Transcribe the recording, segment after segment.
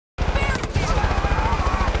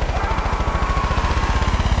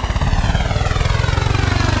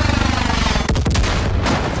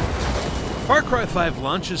Far Cry 5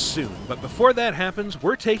 launches soon, but before that happens,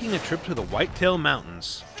 we're taking a trip to the Whitetail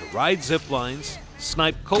Mountains to ride ziplines,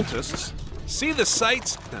 snipe cultists, see the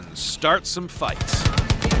sights, and start some fights.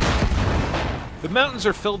 The mountains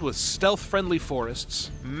are filled with stealth-friendly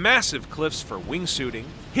forests, massive cliffs for wingsuiting,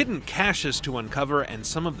 hidden caches to uncover, and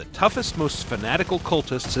some of the toughest, most fanatical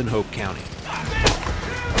cultists in Hope County.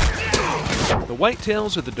 The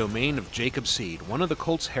Whitetails are the domain of Jacob Seed, one of the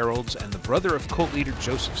cult's heralds and the brother of cult leader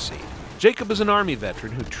Joseph Seed. Jacob is an army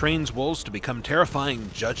veteran who trains wolves to become terrifying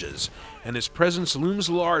judges, and his presence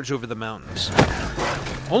looms large over the mountains.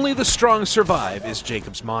 Only the strong survive is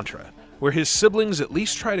Jacob's mantra. Where his siblings at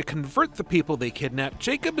least try to convert the people they kidnap,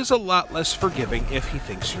 Jacob is a lot less forgiving if he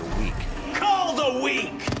thinks you're weak. Call the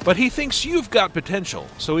weak! But he thinks you've got potential,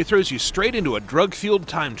 so he throws you straight into a drug-fueled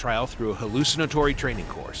time trial through a hallucinatory training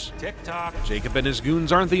course. Tick-tock. Jacob and his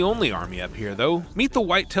goons aren't the only army up here, though. Meet the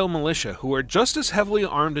Whitetail Militia, who are just as heavily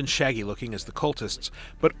armed and shaggy-looking as the cultists,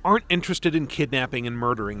 but aren't interested in kidnapping and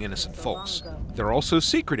murdering innocent folks. They're also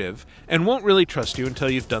secretive, and won't really trust you until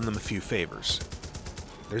you've done them a few favors.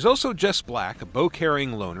 There's also Jess Black, a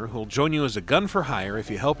bow-carrying loner who'll join you as a gun for hire if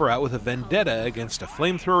you help her out with a vendetta against a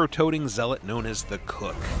flamethrower-toting zealot known as the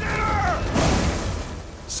Cook.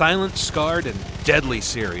 Silent, scarred, and deadly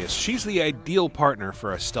serious, she's the ideal partner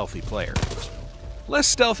for a stealthy player. Less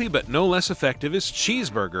stealthy but no less effective is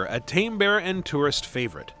Cheeseburger, a tame bear and tourist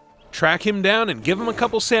favorite. Track him down and give him a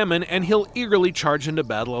couple salmon and he'll eagerly charge into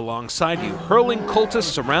battle alongside you, hurling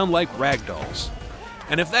cultists around like ragdolls.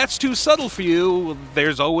 And if that's too subtle for you,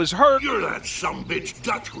 there's always Herc. You're that sumbitch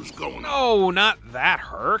Dutch who's going. No, not that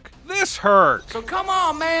Herc. This Herc. So come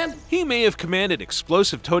on, man! He may have commanded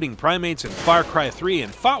explosive-toting primates in Far Cry 3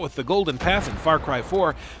 and fought with the Golden Path in Far Cry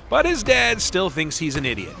 4, but his dad still thinks he's an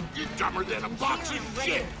idiot. You're dumber than a box of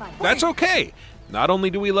shit. That's okay. Not only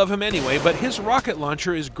do we love him anyway, but his rocket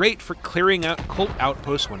launcher is great for clearing out cult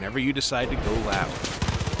outposts whenever you decide to go loud.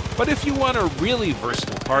 But if you want a really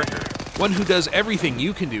versatile partner, one who does everything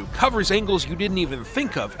you can do, covers angles you didn't even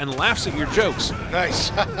think of, and laughs at your jokes.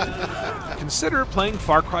 Nice. Consider playing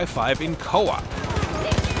Far Cry 5 in co-op.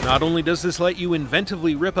 Not only does this let you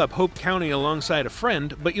inventively rip up Hope County alongside a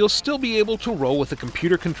friend, but you'll still be able to roll with a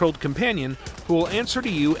computer-controlled companion who will answer to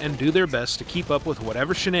you and do their best to keep up with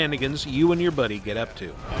whatever shenanigans you and your buddy get up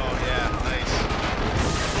to. Oh yeah, nice.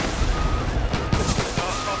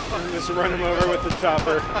 Just run him over with the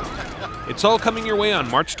chopper. It's all coming your way on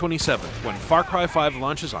March 27th, when Far Cry 5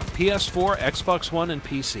 launches on PS4, Xbox One, and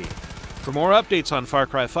PC. For more updates on Far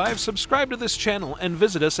Cry 5, subscribe to this channel and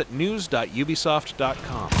visit us at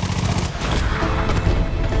news.ubisoft.com.